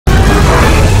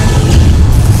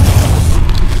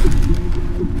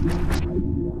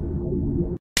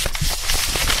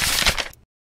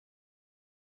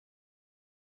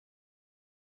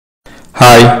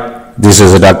Hi, this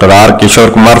is Dr.R.Kishore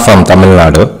from Tamil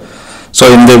Nadu. So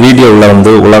இந்த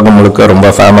வீடியோவில் உலகம் முழுக்க ரொம்ப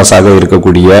ஃபேமஸாக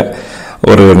இருக்கக்கூடிய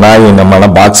ஒரு நாய் இனமான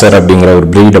பாக்ஸர் அப்படிங்கிற ஒரு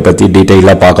ப்ரீடை பற்றி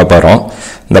டீட்டெயிலாக பார்க்க போகிறோம்.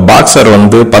 இந்த பாக்ஸர்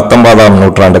 19ஆம்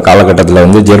நூற்றாண்டு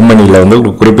காலகட்டத்தில் ஜெர்மனியில்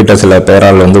ஒரு குறிப்பிட்ட சில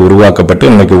பேரால் உருவாக்கப்பட்டு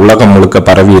இன்னைக்கு உலகம் முழுக்க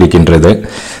பரவி இருக்கின்றது.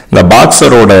 இந்த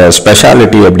பாக்ஸரோட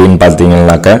ஸ்பெஷாலிட்டி அப்படின்னு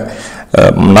பார்த்தீங்கன்னாக்க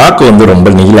நாக்கு ரொம்ப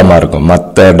நீளமாக இருக்கும்.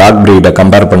 மற்ற டாக் ப்ரீடை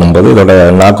கம்பேர் பண்ணும்போது இதோட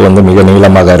நாக்கு மிக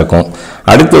நீளமாக இருக்கும்.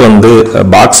 அடுத்து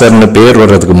பாக்ஸர்னு பேர்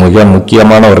வர்றதுக்கு மிக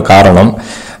முக்கியமான ஒரு காரணம்,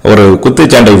 ஒரு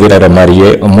குத்துச்சண்டை வீரரை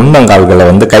மாதிரியே முன்னங்கால்களை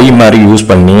கை மாதிரி யூஸ்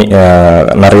பண்ணி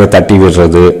நிறைய தட்டி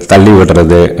விடுறது, தள்ளி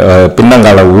விடுறது,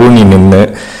 பின்னங்காலை ஊனி நின்று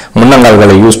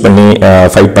முன்னங்கால்களை யூஸ் பண்ணி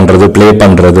ஃபைட் பண்ணுறது, ப்ளே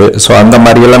பண்ணுறது. ஸோ அந்த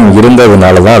மாதிரியெல்லாம்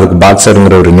இருந்ததுனால தான் அதுக்கு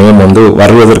பாக்ஸருங்கிற ஒரு நேம்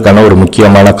வருவதற்கான ஒரு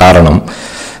முக்கியமான காரணம்.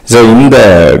 ஸோ இந்த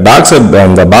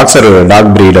பாக்ஸர்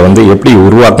டாக் ப்ரீடை எப்படி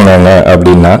உருவாக்குனாங்க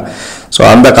அப்படின்னா, ஸோ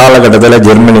அந்த காலகட்டத்தில்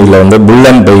ஜெர்மனியில்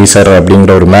புல்லன்பைசர்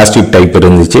அப்படிங்கிற ஒரு மாஸ்டிப் டைப்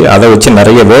இருந்துச்சு. அதை வச்சு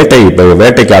நிறைய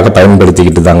வேட்டைக்காக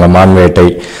பயன்படுத்திக்கிட்டு இருந்தாங்க. மான் வேட்டை,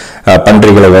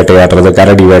 பன்றிகளை வேட்டையாடுறது,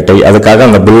 கரடி வேட்டை, அதுக்காக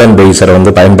அந்த புல்லன்பைசரை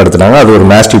பயன்படுத்தினாங்க. அது ஒரு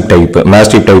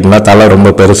மாஸ்டிப் டைப்னா தலை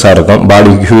ரொம்ப பெருசாக இருக்கும்,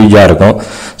 பாடி ஹியூஜாக இருக்கும்.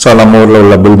 ஸோ நம்ம ஊரில்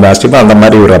உள்ள புல் மாஸ்டிப் அந்த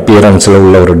மாதிரி ஒரு அப்பியரன்ஸில்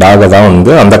உள்ள ஒரு டாகை தான்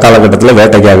அந்த காலகட்டத்தில்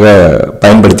வேட்டைக்காக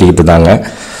பயன்படுத்திக்கிட்டு இருந்தாங்க.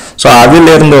 ஸோ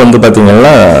அதிலிருந்து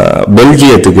பார்த்தீங்கன்னா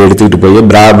பெல்ஜியத்துக்கு எடுத்துக்கிட்டு போய்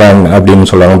பிராபன் அப்படின்னு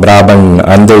சொல்லுவாங்க. பிராபன்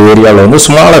அந்த ஏரியாவில்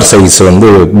ஸ்மாலர் சைஸ்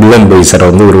புல்லன்பைசரை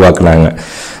உருவாக்குனாங்க.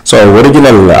 ஸோ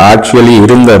ஒரிஜினல் ஆக்சுவலி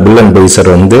இருந்த புல்லன்பைசர்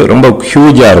ரொம்ப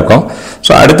ஹியூஜாக இருக்கும்.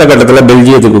 ஸோ அடுத்த கட்டத்தில்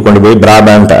பெல்ஜியத்துக்கு கொண்டு போய்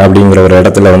பிராபாண்ட் அப்படிங்கிற ஒரு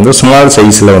இடத்துல ஸ்மால்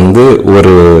சைஸில்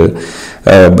ஒரு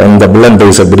இந்த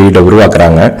புல்லன்பைசர் பிரீடை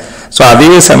உருவாக்குறாங்க. ஸோ அதே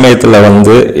சமயத்தில்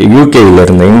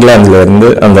யூகேயிலிருந்து, இங்கிலாந்துலேருந்து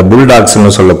அந்த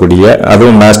புல்டாக்ஸ்னு சொல்லக்கூடிய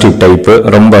அதுவும் மாஸ்டிப் டைப்பு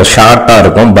ரொம்ப ஷார்ட்டாக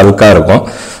இருக்கும், பல்காக இருக்கும்.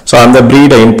 ஸோ அந்த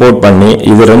ப்ரீடை இம்போர்ட் பண்ணி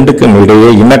இது ரெண்டுக்கும் இடையே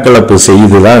இனக்கலப்பு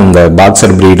செய்து தான் இந்த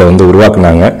பாக்ஸர் ப்ரீடை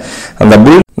உருவாக்குனாங்க. இந்த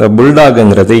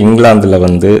புல்டாகுங்கிறது இங்கிலாந்தில்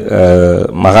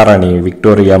மகாராணி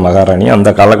விக்டோரியா மகாராணி அந்த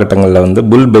காலகட்டங்களில்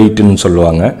புல் பெயிட்டுன்னு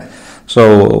சொல்லுவாங்க. ஸோ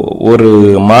ஒரு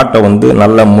மாட்டை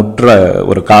நல்ல முற்ற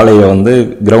ஒரு காளையை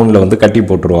கிரவுண்டில் கட்டி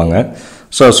போட்டுருவாங்க.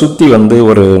 ஸோ சுற்றி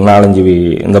ஒரு 4-5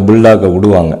 இந்த புல்டாகை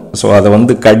விடுவாங்க. ஸோ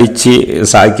அதை கடித்து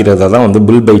சாய்க்கிறத தான்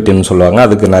புல் பைட்டுன்னு சொல்லுவாங்க.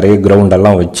 அதுக்கு நிறைய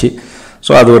கிரவுண்டெல்லாம் வச்சு,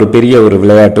 ஸோ அது ஒரு பெரிய ஒரு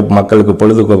விளையாட்டு, மக்களுக்கு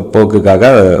பொழுதுபோக்குக்காக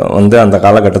அந்த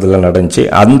காலகட்டத்தில் நடந்துச்சு.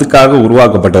 அதுக்காக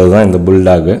உருவாக்கப்பட்டது தான் இந்த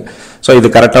புல்டாகு. ஸோ இது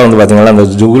கரெக்டாக பார்த்தீங்கன்னா அந்த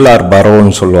ஜுகுலார்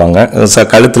பரோன்னு சொல்லுவாங்க.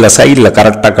 கழுத்தில் சைடில்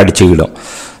கரெக்டாக கடிச்சிக்கிடும்.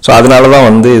 ஸோ அதனால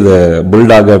தான் இது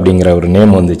புல்டாக் அப்படிங்கிற ஒரு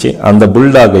நேம் வந்துச்சு. அந்த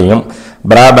புல்டாகையும்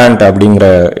பிராபாண்ட் அப்படிங்கிற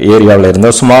ஏரியாவில் இருந்த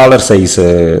ஸ்மாலர் சைஸு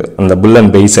அந்த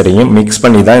புல்லன்பைசரையும் மிக்ஸ்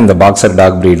பண்ணி தான் இந்த பாக்ஸர்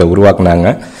டாக் ப்ரீடை உருவாக்குனாங்க.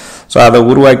 ஸோ அதை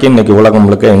உருவாக்கி இன்னைக்கு உலகம்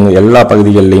முழுக்க எல்லா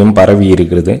பகுதிகளிலையும் பரவி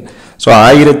இருக்கிறது. ஸோ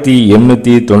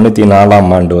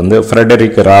 1894ஆம் ஆண்டு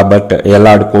ஃப்ரெடரிக் ராபர்ட்,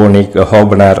 எலார்ட் கோனிக்,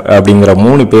 ஹோப்னர் அப்படிங்கிற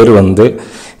 3 பேர்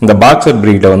இந்த பாக்ஸர்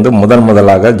ப்ரீடை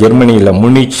முதலாக ஜெர்மனியில்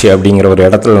முனிச் அப்படிங்கிற ஒரு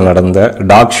இடத்துல நடந்த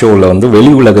டாக் ஷோவில்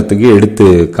வெளி உலகத்துக்கு எடுத்து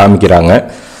காமிக்கிறாங்க.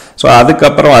 ஸோ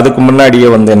அதுக்கப்புறம் அதுக்கு முன்னாடியே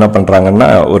என்ன பண்ணுறாங்கன்னா,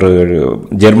 ஒரு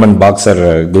ஜெர்மன் பாக்ஸர்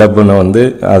கிளப்னு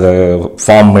அதை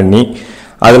ஃபார்ம் பண்ணி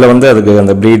அதில் அதுக்கு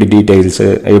அந்த ப்ரீடு டீட்டெயில்ஸு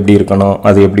எப்படி இருக்கணும்,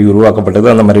 அது எப்படி உருவாக்கப்பட்டது,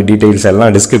 அந்த மாதிரி டீட்டெயில்ஸ்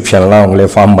எல்லாம் டிஸ்கிரிப்ஷன்லாம் அவங்களே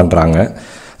ஃபார்ம் பண்ணுறாங்க.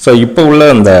 ஸோ இப்போ உள்ள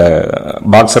அந்த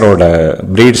பாக்ஸரோட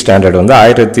ப்ரீட் ஸ்டாண்டர்ட்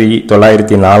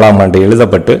 1904ஆம் ஆண்டு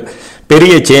எழுதப்பட்டு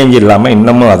பெரிய சேஞ்ச் இல்லாமல்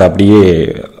இன்னமும் அதை அப்படியே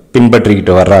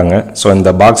பின்பற்றிக்கிட்டு வர்றாங்க. ஸோ இந்த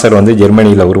பாக்ஸர்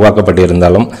ஜெர்மனியில் உருவாக்கப்பட்டு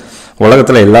இருந்தாலும்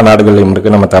உலகத்தில் எல்லா நாடுகளிலும்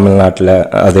இருக்குது. நம்ம தமிழ்நாட்டில்,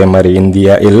 அதே மாதிரி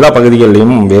இந்தியா, எல்லா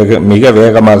பகுதிகளிலும் மிக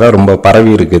வேகமாக ரொம்ப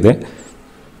பரவி இருக்குது.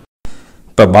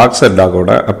 இப்போ பாக்ஸர்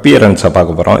டாகோட அப்பியரன்ஸை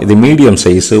பார்க்க போகிறோம். இது மீடியம்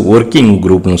சைஸு ஒர்க்கிங்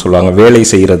குரூப்னு சொல்லுவாங்க. வேலை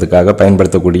செய்கிறதுக்காக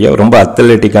பயன்படுத்தக்கூடிய ரொம்ப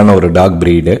அத்லெட்டிக்கான ஒரு டாக்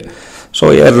ப்ரீடு. ஸோ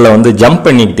இதில் ஜம்ப்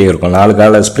பண்ணிக்கிட்டே இருக்கும். 4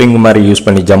 கால ஸ்ப்ரிங் மாதிரி யூஸ்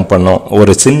பண்ணி ஜம்ப் பண்ணும்.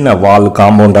 ஒரு சின்ன வால்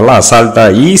காம்பவுண்டெல்லாம்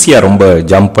அசால்ட்டாக ஈஸியாக ரொம்ப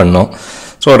ஜம்ப் பண்ணும்.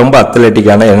 ஸோ ரொம்ப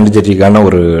அத்லெட்டிக்கான எனர்ஜெட்டிக்கான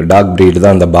ஒரு டாக் ப்ரீடு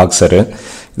தான் இந்த பாக்ஸரு.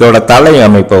 இதோட தலை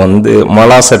அமைப்பை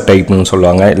மொலாசர் டைப்னு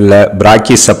சொல்லுவாங்க, இல்லை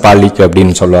பிராக்கிசெபாலிக்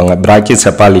அப்படின்னு சொல்லுவாங்க.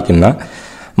 பிராக்கிசெபாலிக்னா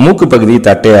மூக்கு பகுதி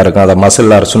தட்டையாக இருக்கும், அதை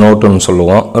மசில் ஆர் ஸ்னோட்டுன்னு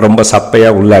சொல்லுவோம். ரொம்ப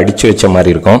சப்பையாக உள்ளே அடித்து வச்ச மாதிரி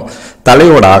இருக்கும்.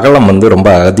 தலையோட அகலம் ரொம்ப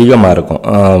அதிகமாக இருக்கும்.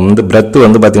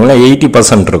 பிரெத்து பார்த்தீங்கன்னா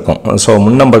 80% இருக்கும். ஸோ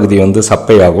முன்னம்பகுதி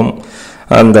சப்பையாகும்.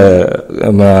 அந்த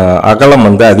அகலம்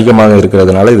அதிகமாக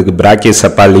இருக்கிறதுனால இதுக்கு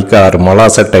பிராக்கிசெபாலிக் ஆர்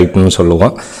மொலாசர் டைப்னு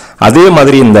சொல்லுவோம். அதே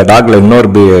மாதிரி இந்த டாக்ல இன்னொரு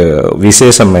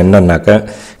விசேஷம் என்னன்னாக்க,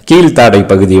 கீழ்த்தாடை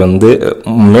பகுதி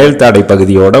மேல்தாடை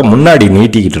பகுதியோட முன்னாடி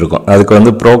நீட்டிக்கிட்டு இருக்கும்.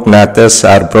 அதுக்கு ப்ரோக்நாத்தஸ்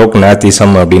ஆர்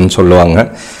ப்ரோக்நாத்திசம் அப்படின்னு சொல்லுவாங்க.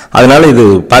 அதனால இது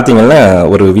பார்த்தீங்கன்னா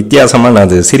ஒரு வித்தியாசமான,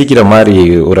 அது சிரிக்கிற மாதிரி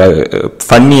ஒரு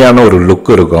ஃபன்னியான ஒரு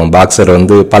லுக் இருக்கும். பாக்ஸர்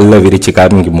பல்ல விரித்து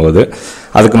காமிக்கும் போது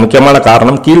அதுக்கு முக்கியமான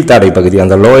காரணம் கீழ்த்தாடை பகுதி,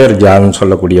 அந்த லோயர் ஜான்னு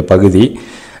சொல்லக்கூடிய பகுதி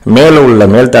மேலே உள்ள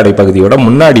மேல்தாடை பகுதியோட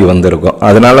முன்னாடி வந்திருக்கும்.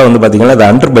 அதனால வந்து பார்த்தீங்கன்னா அது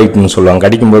அண்டர் பைட்னு சொல்லுவாங்க.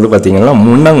 கடிக்கும்போது பார்த்தீங்கன்னா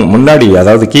முன்னாடி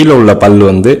அதாவது கீழே உள்ள பல்லு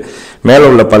வந்து மேலே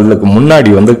உள்ள பல்லுக்கு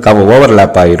முன்னாடி வந்து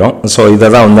ஓவர்லேப் ஆயிரும். ஸோ இதை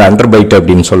தான் வந்து அண்டர் பைட்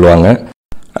அப்படின்னு சொல்லுவாங்க.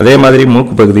 அதே மாதிரி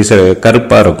மூக்கு பகுதி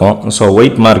கருப்பாக இருக்கும். ஸோ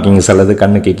ஒயிட் மார்க்கிங்ஸ் அல்லது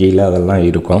கண்ணுக்கு கீழே அதெல்லாம்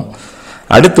இருக்கும்.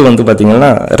 அடுத்து வந்து பார்த்திங்கன்னா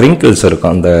ரிங்கிள்ஸ்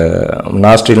இருக்கும். அந்த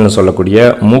நாஸ்ட்ரில்னு சொல்லக்கூடிய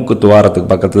மூக்கு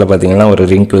துவாரத்துக்கு பக்கத்தில் பார்த்திங்கன்னா ஒரு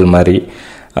ரிங்கிள் மாதிரி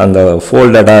அந்த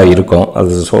ஃபோல்டடாக இருக்கும்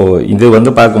அது. ஸோ இது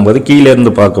வந்து பார்க்கும்போது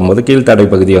கீழேருந்து பார்க்கும்போது கீழ்த்தடை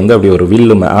பகுதி வந்து அப்படி ஒரு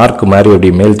வில்லு ஆர்க்கு மாதிரி அப்படி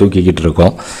மேல் தூக்கிக்கிட்டு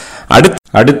இருக்கும்.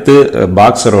 அடுத்து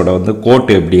பாக்ஸரோட வந்து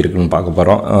கோட்டு எப்படி இருக்குன்னு பார்க்க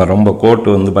போகிறோம். ரொம்ப கோட்டு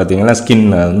வந்து பார்த்திங்கன்னா ஸ்கின்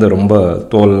வந்து ரொம்ப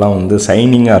தோல்லாம் வந்து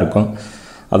சைனிங்காக இருக்கும்.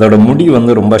 அதோட முடி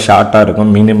வந்து ரொம்ப ஷார்ட்டாக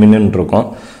இருக்கும், மின்னு இருக்கும்.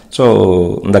 ஸோ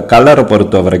இந்த கலரை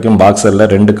பொறுத்த வரைக்கும் பாக்ஸரில்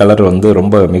 2 கலர் வந்து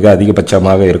ரொம்ப மிக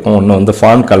அதிகபட்சமாக இருக்கும். ஒன்று வந்து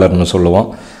ஃபான் கலர்னு சொல்லுவோம்,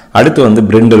 அடுத்து வந்து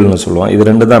பிரிண்டில்னு சொல்லுவோம். இது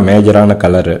 2 தான் மேஜரான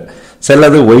கலரு.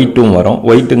 சிலது ஒயிட்டும் வரும்.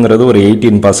 ஒயிட்டுங்கிறது ஒரு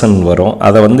 18% வரும்.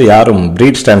 அதை வந்து யாரும்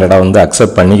ப்ரீட் ஸ்டாண்டர்டாக வந்து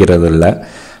அக்செப்ட் பண்ணிக்கிறது இல்லை.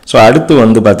 ஸோ அடுத்து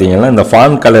வந்து பார்த்திங்கன்னா இந்த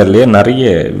ஃபான் கலர்லேயே நிறைய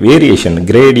வேரியேஷன்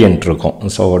கிரேடியன்ட் இருக்கும்.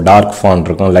 ஸோ டார்க் ஃபான்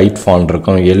இருக்கும், லைட் ஃபான்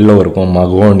இருக்கும், எல்லோ இருக்கும்,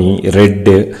 மகோனி,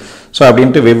 ரெட்டு. ஸோ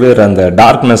அப்படின்ட்டு வெவ்வேறு அந்த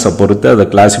டார்க்னஸை பொறுத்து அதை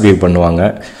கிளாஸிஃபை பண்ணுவாங்க.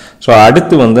 ஸோ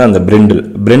அடுத்து வந்து அந்த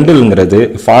பிரிண்டில்ங்கிறது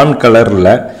ஃபான்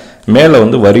கலரில் மேலே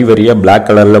வந்து வரி வரியாக பிளாக்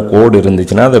கலரில் கோடு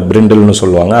இருந்துச்சுன்னா அதை பிரிண்டில்னு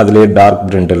சொல்லுவாங்க. அதுலேயே டார்க்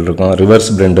பிரிண்டில் இருக்கும், ரிவர்ஸ்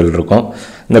பிரிண்டில் இருக்கும்.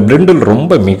 இந்த பிரிண்டில்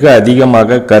ரொம்ப மிக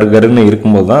அதிகமாக கருன்னு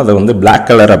இருக்கும்போது தான் அதை வந்து பிளாக்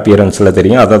கலர் அப்பியரன்ஸில்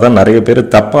தெரியும். அதை தான் நிறைய பேர்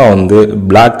தப்பாக வந்து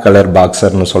பிளாக் கலர்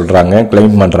பாக்ஸர்னு சொல்கிறாங்க,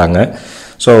 கிளைம் பண்ணுறாங்க.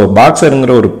 ஸோ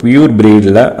பாக்ஸருங்கிற ஒரு பியூர்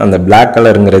ப்ரீடில் அந்த பிளாக்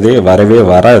கலருங்கிறதே வரவே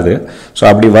வராது. ஸோ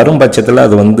அப்படி வரும் பட்சத்தில்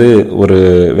அது வந்து ஒரு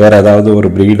வேறு ஏதாவது ஒரு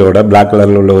ப்ரீடோட பிளாக்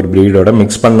கலரில் உள்ள ஒரு ப்ரீடோட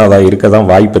மிக்ஸ் பண்ணதாக இருக்க தான்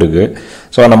வாய்ப்பு இருக்குது.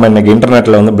 ஸோ நம்ம இன்றைக்கி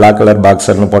இன்டர்நெட்டில் வந்து பிளாக் கலர்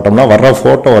பாக்ஸர்னு போட்டோம்னா வர்ற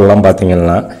ஃபோட்டோவெல்லாம்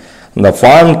பார்த்தீங்கன்னா இந்த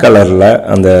ஃபான் கலரில்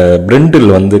அந்த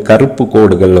பிரிண்டில் வந்து கருப்பு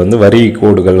கோடுகள் வந்து வரி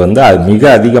கோடுகள் வந்து அது மிக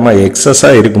அதிகமாக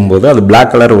எக்ஸஸாக இருக்கும்போது அது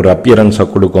பிளாக் கலர் ஒரு அப்பியரன்ஸை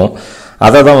கொடுக்கும்.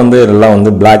 அதை தான் வந்து எல்லாம்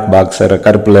வந்து பிளாக் பாக்ஸர்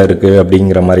கருப்பில் இருக்குது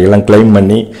அப்படிங்கிற மாதிரி எல்லாம் கிளைம்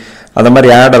பண்ணி அந்த மாதிரி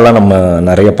ஆடெல்லாம் நம்ம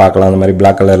நிறைய பார்க்கலாம். அந்த மாதிரி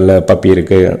பிளாக் கலரில் பப்பி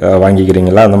இருக்குது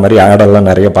வாங்கிக்கிறீங்களா, அந்த மாதிரி ஆடெல்லாம்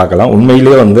நிறைய பார்க்கலாம்.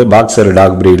 உண்மையிலேயே வந்து பாக்ஸர்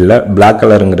டாக் ப்ரீடில் பிளாக்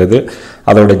கலருங்கிறது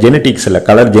அதோட ஜெனட்டிக்ஸில்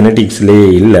கலர் ஜெனட்டிக்ஸ்லேயே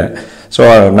இல்லை. ஸோ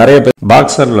நிறைய பேர்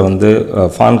பாக்ஸரில் வந்து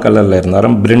ஃபான் கலரில்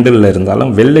இருந்தாலும் பிரிண்டில்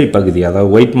இருந்தாலும் வெள்ளை பகுதி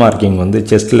அதாவது ஒயிட் மார்க்கிங் வந்து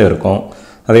செஸ்ட்டில் இருக்கும்,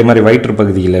 அதே மாதிரி வயிற்று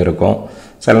பகுதியில் இருக்கும்,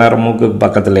 சில நேரம் மூக்கு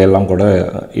பக்கத்தில் எல்லாம் கூட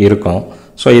இருக்கும்.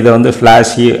 ஸோ இதை வந்து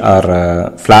ஃப்ளாஷி ஆர்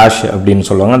ஃப்ளாஷ் அப்படின்னு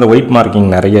சொல்லுவாங்க. அந்த ஒயிட் மார்க்கிங்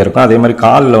நிறைய இருக்கும். அதே மாதிரி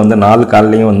காலில் வந்து 4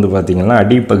 கால்லையும் வந்து பார்த்திங்கன்னா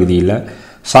அடிப்பகுதியில்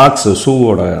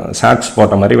ஷூவோட சாக்ஸ்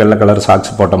போட்ட மாதிரி வெள்ளை கலர்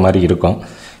சாக்ஸ் போட்ட மாதிரி இருக்கும்.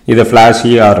 இதை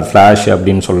ஃப்ளாஷி ஆர் ஃப்ளாஷ்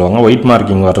அப்படின்னு சொல்லுவாங்க. ஒயிட்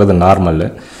மார்க்கிங் வர்றது நார்மல்.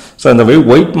 ஸோ இந்த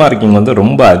ஒயிட் மார்க்கிங் வந்து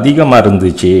ரொம்ப அதிகமாக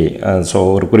இருந்துச்சு, ஸோ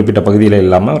ஒரு குறிப்பிட்ட பகுதியில்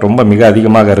இல்லாமல் ரொம்ப மிக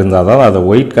அதிகமாக இருந்தால் தான் அதை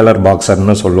ஒயிட் கலர்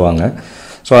பாக்ஸர்னு சொல்லுவாங்க.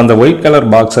 ஸோ அந்த ஒயிட் கலர்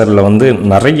பாக்ஸரில் வந்து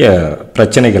நிறைய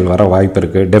பிரச்சனைகள் வர வாய்ப்பு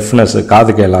இருக்குது. டெஃப்னஸ்,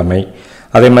 காது கேளாமை,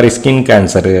 அதே மாதிரி ஸ்கின்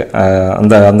கேன்சரு,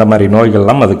 அந்த மாதிரி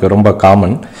நோய்கள்லாம் அதுக்கு ரொம்ப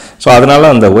காமன். ஸோ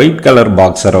அதனால் அந்த ஒயிட் கலர்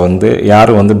பாக்ஸரை வந்து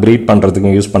யாரும் வந்து ப்ரீட்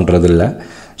பண்ணுறதுக்கும் யூஸ் பண்ணுறது இல்லை.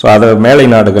 ஸோ அதை மேலை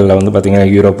நாடுகளில் வந்து பார்த்திங்கன்னா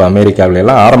யூரோப்,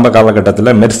 அமெரிக்காவிலெல்லாம் ஆரம்ப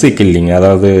காலகட்டத்தில் மெர்சி கில்லிங்,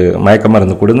 அதாவது மயக்க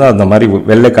மருந்து கொடுத்து அந்த மாதிரி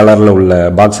வெள்ளை கலரில் உள்ள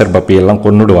பாக்ஸர் பப்பியெல்லாம்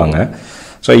கொன்னுடுவாங்க.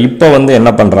 ஸோ இப்போ வந்து என்ன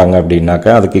பண்ணுறாங்க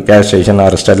அப்படின்னாக்கா அதுக்கு கேஸ்ட்ரேஷன்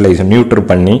ஆர் ஸ்டெரிலைசேஷன் நியூட்ரு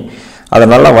பண்ணி அதை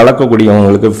நல்லா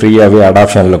வளர்க்கக்கூடியவங்களுக்கு ஃப்ரீயாகவே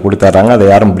அடாப்ஷனில் கொடுத்துட்றாங்க. அதை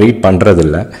யாரும் ப்ரீட்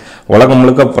பண்ணுறதில்ல. உலகம்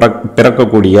முழுக்க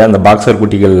பிறக்கக்கூடிய அந்த பாக்ஸர்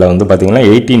குட்டிகளில் வந்து பார்த்திங்கன்னா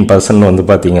 18% வந்து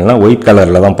பார்த்திங்கன்னா ஒயிட்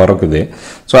கலரில் தான் பிறக்குது.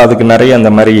 ஸோ அதுக்கு நிறைய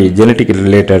அந்த மாதிரி ஜெனட்டிக்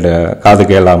ரிலேட்டட் காது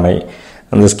கேளாமை,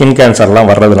 அந்த ஸ்கின் கேன்சர்லாம்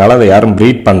வர்றதுனால அதை யாரும்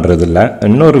ப்ரீட் பண்ணுறதில்ல.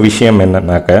 இன்னொரு விஷயம்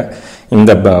என்னன்னாக்க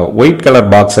இந்த ஒயிட்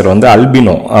கலர் பாக்ஸர் வந்து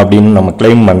அல்பினோ அப்படின்னு நம்ம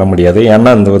கிளைம் பண்ண முடியாது.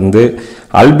 ஏன்னா இந்த வந்து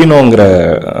அல்பினோங்கிற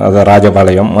அதை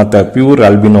ராஜபாளையம் மற்ற பியூர்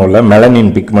அல்பினோவில்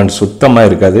மெலனின் பிக்மெண்ட் சுத்தமாக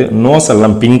இருக்காது, நோஸ்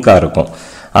எல்லாம் பிங்காக இருக்கும்.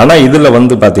 ஆனால் இதில்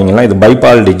வந்து பார்த்திங்கன்னா இது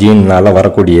பைபால்டி ஜீன்னால்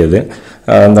வரக்கூடியது.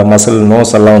 அந்த மசில்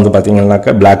நோஸ் எல்லாம் வந்து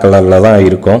பார்த்திங்கன்னாக்கா பிளாக் கலரில் தான்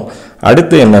இருக்கும்.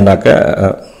 அடுத்து என்னன்னாக்கா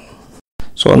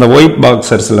ஸோ அந்த ஒயிட்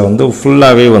பாக்ஸர்ஸில் வந்து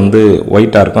ஃபுல்லாகவே வந்து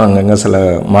ஒயிட்டாக இருக்கும், அங்கங்கே சில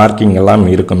மார்க்கிங் எல்லாம்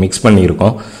இருக்கும், மிக்ஸ்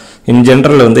பண்ணியிருக்கும். இன்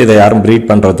ஜென்ரல் வந்து இதை யாரும்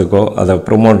ப்ரீட் பண்ணுறதுக்கோ அதை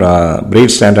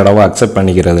ப்ரீட் ஸ்டாண்டர்டாகவோ அக்செப்ட்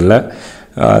பண்ணிக்கிறது இல்லை.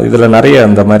 இதில் நிறைய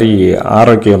அந்த மாதிரி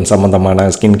ஆரோக்கியம் சம்மந்தமான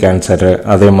ஸ்கின் கேன்சரு,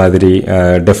 அதே மாதிரி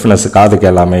டெஃப்னஸ், காது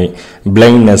கேளாமை,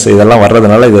 பிளைண்ட்னஸ் இதெல்லாம்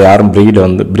வர்றதுனால இதை யாரும்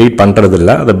ப்ரீட்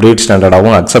பண்ணுறதில்ல, அதை ப்ரீட்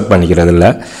ஸ்டாண்டர்டாகவும் அக்செப்ட் பண்ணிக்கிறது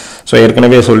இல்லை. ஸோ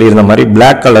ஏற்கனவே சொல்லியிருந்த மாதிரி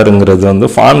பிளாக் கலருங்கிறது வந்து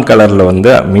ஃபான் கலரில்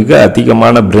வந்து மிக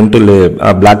அதிகமான பிரிண்டில்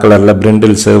பிளாக் கலரில்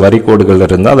பிரிண்டில்ஸு வரிகோடுகள்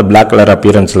இருந்தால் அது பிளாக் கலர்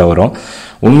அப்பியரன்ஸில் வரும்.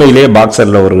 உண்மையிலேயே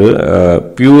பாக்ஸரில் ஒரு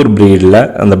பியூர் ப்ரீடில்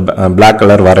அந்த பிளாக்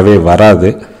கலர் வரவே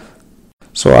வராது.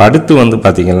 ஸோ அடுத்து வந்து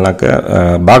பார்த்திங்கன்னாக்கா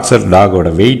பாக்ஸர் டாகோட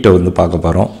வெயிட்டை வந்து பார்க்க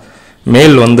போகிறோம்.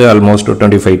 மேல் வந்து ஆல்மோஸ்ட்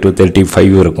 25 to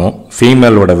 35 இருக்கும்.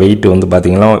 ஃபீமேலோட வெயிட் வந்து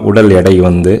பார்த்திங்கன்னா உடல் எடை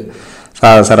வந்து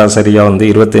சராசரியாக வந்து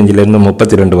 25லேருந்து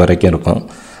 32 வரைக்கும் இருக்கும்.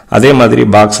 அதே மாதிரி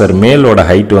பாக்ஸர் மேலோட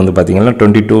ஹைட் வந்து பார்த்திங்கன்னா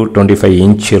 22-25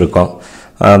 இன்ச் இருக்கும்.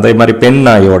 அதே மாதிரி பெண்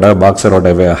நாயோட பாக்ஸரோட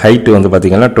ஹைட்டு வந்து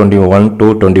பார்த்திங்கன்னா 21 to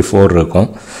 24 இருக்கும்.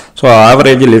 ஸோ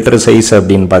ஆவரேஜ் லிட்டர் சைஸ்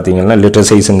அப்படின்னு பார்த்தீங்கன்னா லிட்டர்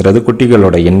சைஸுங்கிறது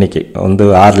குட்டிகளோட எண்ணிக்கை வந்து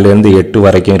 6லேருந்து 8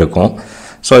 வரைக்கும் இருக்கும்.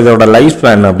 ஸோ இதோட லைஃப்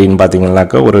ஸ்பேன் அப்படின்னு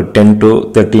பார்த்தீங்கன்னாக்கா ஒரு 10 to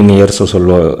 13 இயர்ஸ்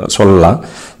சொல்லலாம்.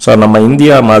 ஸோ நம்ம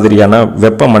இந்தியா மாதிரியான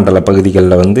வெப்பமண்டல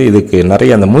பகுதிகளில் வந்து இதுக்கு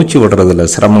நிறைய அந்த மூச்சு விடுறதுல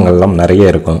சிரமங்கள்லாம்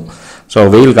நிறைய இருக்கும். ஸோ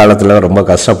வெயில் காலத்தில் ரொம்ப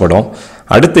கஷ்டப்படும்.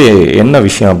 அடுத்து என்ன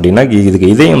விஷயம் அப்படின்னா இதுக்கு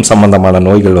இதயம் சம்பந்தமான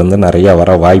நோய்கள் வந்து நிறையா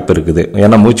வர வாய்ப்பு இருக்குது.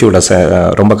 ஏன்னா மூச்சு விட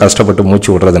ரொம்ப கஷ்டப்பட்டு மூச்சு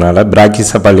விடுறதுனால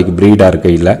பிராக்கிசபாலிக் ப்ரீடாக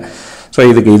இருக்கையில் ஸோ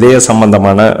இதுக்கு இதய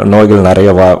சம்பந்தமான நோய்கள் நிறைய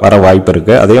வர வாய்ப்பு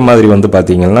இருக்குது. அதே மாதிரி வந்து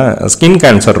பார்த்திங்கன்னா ஸ்கின்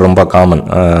கேன்சர் ரொம்ப காமன்.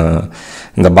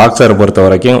 இந்த பாக்ஸரை பொறுத்த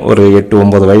வரைக்கும் ஒரு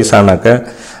 8-9 வயசானாக்க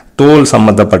தோல்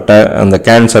சம்மந்தப்பட்ட அந்த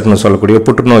கேன்சர்னு சொல்லக்கூடிய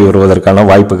புற்றுநோய் வருவதற்கான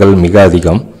வாய்ப்புகள் மிக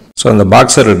அதிகம். ஸோ அந்த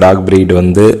பாக்ஸர் டாக் ப்ரீடு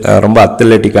வந்து ரொம்ப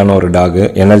அத்லெட்டிக்கான ஒரு டாகு,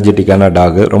 எனர்ஜெட்டிக்கான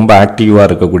டாகு, ரொம்ப ஆக்டிவாக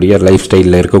இருக்கக்கூடிய லைஃப்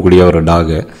ஸ்டைலில் இருக்கக்கூடிய ஒரு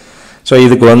டாகு. ஸோ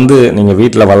இதுக்கு வந்து நீங்கள்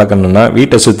வீட்டில் வளர்க்கணுன்னா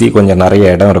வீட்டை சுற்றி கொஞ்சம்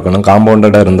நிறைய இடம் இருக்கணும்.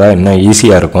 காம்பவுண்டடாக இருந்தால் இன்னும்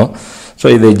ஈஸியாக இருக்கும். ஸோ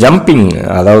இது ஜம்பிங்,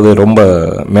 அதாவது ரொம்ப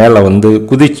மேலே வந்து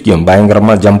குதிக்கும்,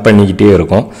 பயங்கரமாக ஜம்ப் பண்ணிக்கிட்டே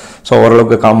இருக்கும். ஸோ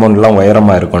ஓரளவுக்கு காம்பவுண்ட்லாம்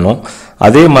உயரமாக இருக்கணும்.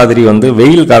 அதே மாதிரி வந்து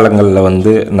வெயில் காலங்களில்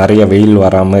வந்து நிறைய வெயில்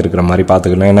வராமல் இருக்கிற மாதிரி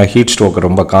பார்த்துக்கணும். ஏன்னா ஹீட் ஸ்ட்ரோக்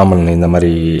ரொம்ப காமன். இந்த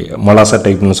மாதிரி மொலாசர்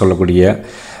டைப்னு சொல்லக்கூடிய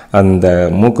அந்த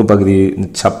மூக்கு பகுதி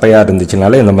சப்பையாக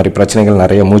இருந்துச்சுனாலே இந்த மாதிரி பிரச்சனைகள்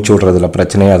நிறைய மூச்சு விடுறதுல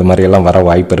பிரச்சனை அது மாதிரியெல்லாம் வர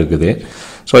வாய்ப்பு இருக்குது.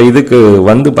 ஸோ இதுக்கு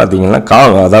வந்து பார்த்திங்கன்னா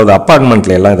அதாவது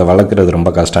அப்பார்ட்மெண்ட்டில் எல்லாம் இதை வளர்க்குறது ரொம்ப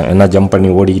கஷ்டம். ஏன்னா ஜம்ப் பண்ணி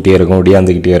ஓடிக்கிட்டே இருக்கும்,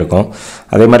 ஒடியாந்துக்கிட்டே இருக்கும்.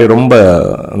 அதே மாதிரி ரொம்ப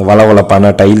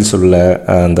வளவளப்பான டைல்ஸ் உள்ள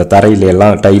அந்த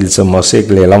தரையிலெல்லாம் டைல்ஸு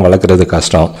மொசைக்கிலையெல்லாம் வளர்க்குறது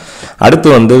கஷ்டம். அடுத்து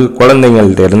வந்து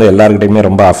குழந்தைங்கள்ட்ட இருந்து எல்லாருக்கிட்டையுமே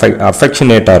ரொம்ப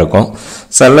அஃபெக்ஷனேட்டாக இருக்கும்.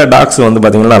 சில டாக்ஸ் வந்து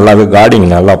பார்த்திங்கன்னா நல்லாவே கார்டிங்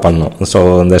நல்லா பண்ணும். ஸோ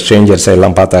இந்த ஸ்ட்ரேஞ்சர்ஸை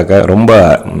எல்லாம் பார்த்தாக்க ரொம்ப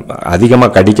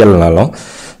அதிகமாக கடிக்கலனாலும்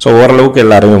ஸோ ஓரளவுக்கு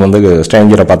எல்லாரையும் வந்து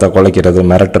ஸ்ட்ரேஞ்சரை பார்த்தா குலைக்கிறது,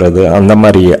 மிரட்டுறது, அந்த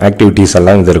மாதிரி ஆக்டிவிட்டீஸ்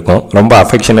எல்லாம் இது இருக்கும். ரொம்ப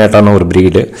அஃபெக்ஷனேட்டான ஒரு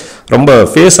ப்ரீடு. ரொம்ப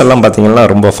ஃபேஸ் எல்லாம் பார்த்திங்கன்னா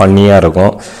ரொம்ப ஃபன்னியாக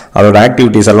இருக்கும். அதோட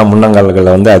ஆக்டிவிட்டீஸ் எல்லாம்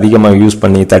முன்னங்கால்களில் வந்து அதிகமாக யூஸ்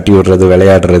பண்ணி தட்டி விடுறது,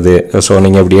 விளையாடுறது. ஸோ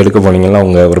நீங்கள் இப்படி எடுக்க போனீங்கன்னா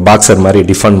அவங்க ஒரு பாக்ஸர் மாதிரி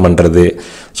டிஃபெண்ட் பண்ணுறது.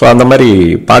 ஸோ அந்த மாதிரி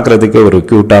பார்க்குறதுக்கு ஒரு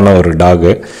க்யூட்டான ஒரு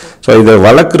டாகு. ஸோ இதை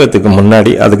வளர்க்குறதுக்கு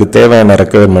முன்னாடி அதுக்கு தேவையான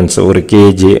ரெக்குயர்மெண்ட்ஸ் ஒரு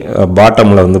கேஜி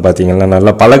பாட்டமில் வந்து பார்த்திங்கன்னா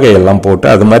நல்லா பலகையெல்லாம் போட்டு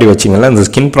அது மாதிரி வச்சிங்கன்னா இந்த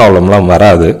ஸ்கின் ப்ராப்ளம்லாம்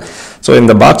வராது. ஸோ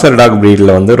இந்த பாக்ஸர் டாக்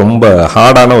ப்ரீடில் வந்து ரொம்ப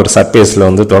ஹார்டான ஒரு சர்ஃபேஸில்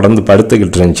வந்து தொடர்ந்து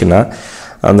படுத்துக்கிட்டு இருந்துச்சுன்னா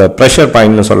அந்த ப்ரெஷர்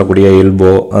பாயிண்ட்னு சொல்லக்கூடிய எல்போ,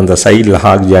 அந்த சைடில்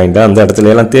ஹாக் ஜாயிண்ட்டு, அந்த இடத்துல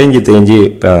எல்லாம் தேஞ்சி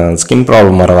ஸ்கின்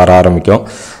ப்ராப்ளம் வர ஆரம்பிக்கும்.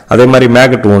 அதே மாதிரி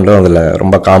மேகட் ஊண்டும் அதில்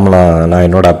ரொம்ப காமனாக நான்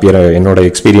என்னோட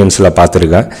எக்ஸ்பீரியன்ஸில்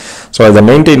பார்த்துருக்கேன். ஸோ அதை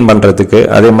மெயின்டைன் பண்ணுறதுக்கு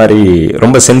அதே மாதிரி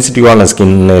ரொம்ப சென்சிட்டிவான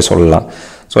ஸ்கின்னு சொல்லலாம்.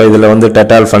 ஸோ இதில் வந்து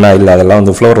டெட்டால்ஃபெனாயில் அதெல்லாம்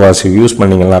வந்து ஃப்ளோர் வாஷ் யூஸ்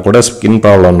பண்ணிங்கன்னா கூட ஸ்கின்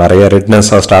ப்ராப்ளம் நிறைய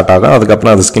ரெட்னஸாக ஸ்டார்ட் ஆகும்.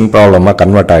 அதுக்கப்புறம் அது ஸ்கின் ப்ராப்ளமாக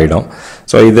கன்வெர்ட் ஆகிடும்.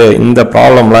 ஸோ இந்த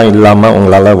ப்ராப்ளம்லாம் இல்லாமல்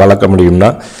உங்களால் வளர்க்க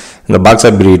முடியும்னா இந்த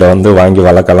பாக்ஸர் ப்ரீடை வந்து வாங்கி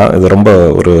வளர்க்கலாம். இது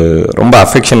ரொம்ப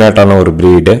அஃபெக்ஷனேட்டான ஒரு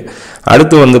ப்ரீடு.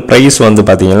 அடுத்து வந்து ப்ரைஸ் வந்து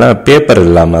பார்த்திங்கன்னா பேப்பர்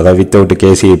இல்லாமல், அதாவது வித்தவுட்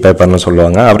கேசி பேப்பர்னு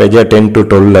சொல்லுவாங்க, அவரேஜாக 10 to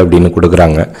 12 அப்படின்னு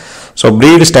கொடுக்குறாங்க. ஸோ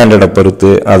ப்ரீடு ஸ்டாண்டர்டை பொறுத்து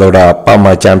அதோட அப்பா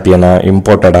அம்மா சாம்பியனா,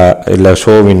 இம்போர்ட்டடா, இல்லை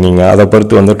ஷோ வின்னிங்கா, அதை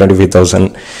பொறுத்து வந்து 25,000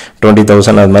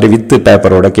 20,000 அது மாதிரி வித்து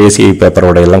பேப்பரோட கேசிஐ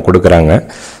பேப்பரோட எல்லாம் கொடுக்குறாங்க.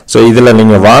 ஸோ இதில்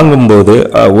நீங்கள் வாங்கும்போது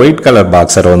ஒயிட் கலர்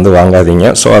பாக்ஸரை வந்து வாங்காதீங்க.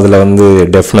 ஸோ அதில் வந்து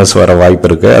டெஃப்னஸ் வர வாய்ப்பு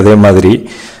இருக்குது. அதே மாதிரி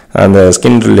அந்த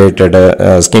ஸ்கின் ரிலேட்டடு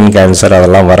ஸ்கின் கேன்சர்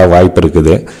அதெல்லாம் வர வாய்ப்பு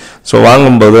இருக்குது. ஸோ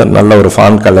வாங்கும்போது நல்ல ஒரு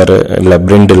ஃபான் கலரு இல்லை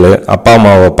பிரிண்டில் அப்பா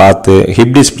அம்மாவை பார்த்து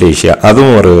ஹிப் டிஸ்ப்ளேஷியா,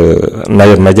 அதுவும் ஒரு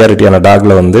மெஜாரிட்டியான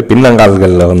டாகில் வந்து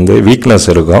பின்னங்கால்களில் வந்து வீக்னஸ்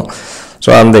இருக்கும். ஸோ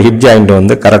அந்த ஹிப் ஜாயிண்ட்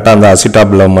வந்து கரெக்டாக அந்த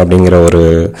அசிட்டாபுலம் அப்படிங்கிற ஒரு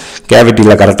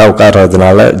கேவிட்டியில் கரெக்டாக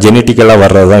உட்கார்றதுனால ஜெனட்டிக்கலாக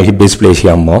வர்றது தான் ஹிப்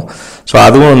டிஸ்ப்ளேஷியாமோ. ஸோ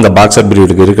அதுவும் இந்த பாக்ஸர்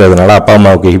ப்ரீடுக்கு இருக்கிறதுனால அப்பா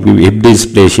அம்மாவுக்கு ஹிப்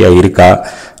டிஸ்ப்ளேஷியா இருக்கா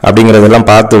அப்படிங்கிறதெல்லாம்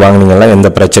பார்த்து வாங்கினீங்கன்னா எந்த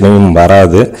பிரச்சனையும்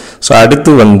வராது. ஸோ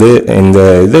அடுத்து வந்து இந்த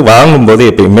இது வாங்கும்போது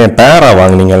எப்பயுமே பேராக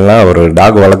வாங்கினீங்கன்னா, ஒரு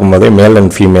டாக் வளர்க்கும் போதே மேல்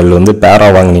அண்ட் ஃபீமேல் வந்து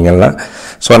பேராக வாங்கினீங்கன்னா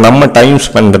ஸோ நம்ம டைம்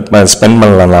ஸ்பெண்ட்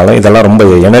பண்ணலனாலும் இதெல்லாம் ரொம்ப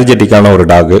எனர்ஜெட்டிக்கான ஒரு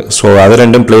டாகு. ஸோ அது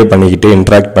ரெண்டும் ப்ளே பண்ணிக்கிட்டு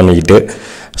இன்ட்ராக்ட் பண்ணிக்கிட்டு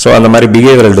ஸோ அந்த மாதிரி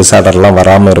பிஹேவியரல் டிஸார்டர்லாம்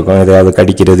வராமல் இருக்கும். எதையாவது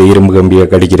கடிக்கிறது, இரும்பு கம்பியை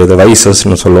கடிக்கிறது,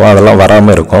 வைசஸ்ன்னு சொல்லுவோம், அதெல்லாம்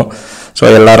வராமல் இருக்கும். ஸோ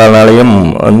எல்லாராலையும்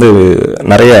வந்து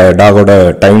நிறைய டாகோட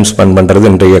டைம் ஸ்பெண்ட் பண்ணுறது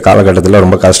இன்றைய காலகட்டத்தில்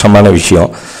ரொம்ப கஷ்டமான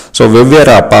விஷயம். ஸோ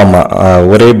வெவ்வேறு அப்பா அம்மா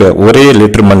ஒரே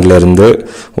லிட்டர்மெண்ட்லேருந்து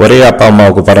ஒரே அப்பா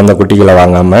அம்மாவுக்கு பிறந்த குட்டிகளை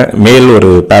வாங்காமல் மேல்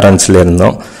ஒரு பேரண்ட்ஸில்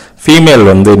இருந்தோம், ஃபீமேல்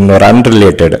வந்து இன்னொரு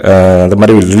அன்ரிலேட்டட் அந்த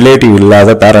மாதிரி ரிலேட்டிவ்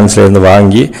இல்லாத பேரண்ட்ஸ்லேருந்து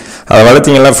வாங்கி அதை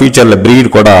வளர்த்திங்கன்னா ஃபியூச்சரில் ப்ரீட்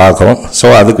கூட ஆகும். ஸோ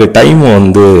அதுக்கு டைம்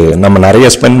வந்து நம்ம நிறைய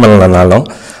ஸ்பெண்ட் பண்ணலனாலும்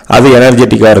அது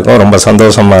எனர்ஜெட்டிக்காக இருக்கும், ரொம்ப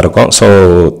சந்தோஷமாக இருக்கும். So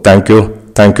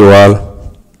thank you all.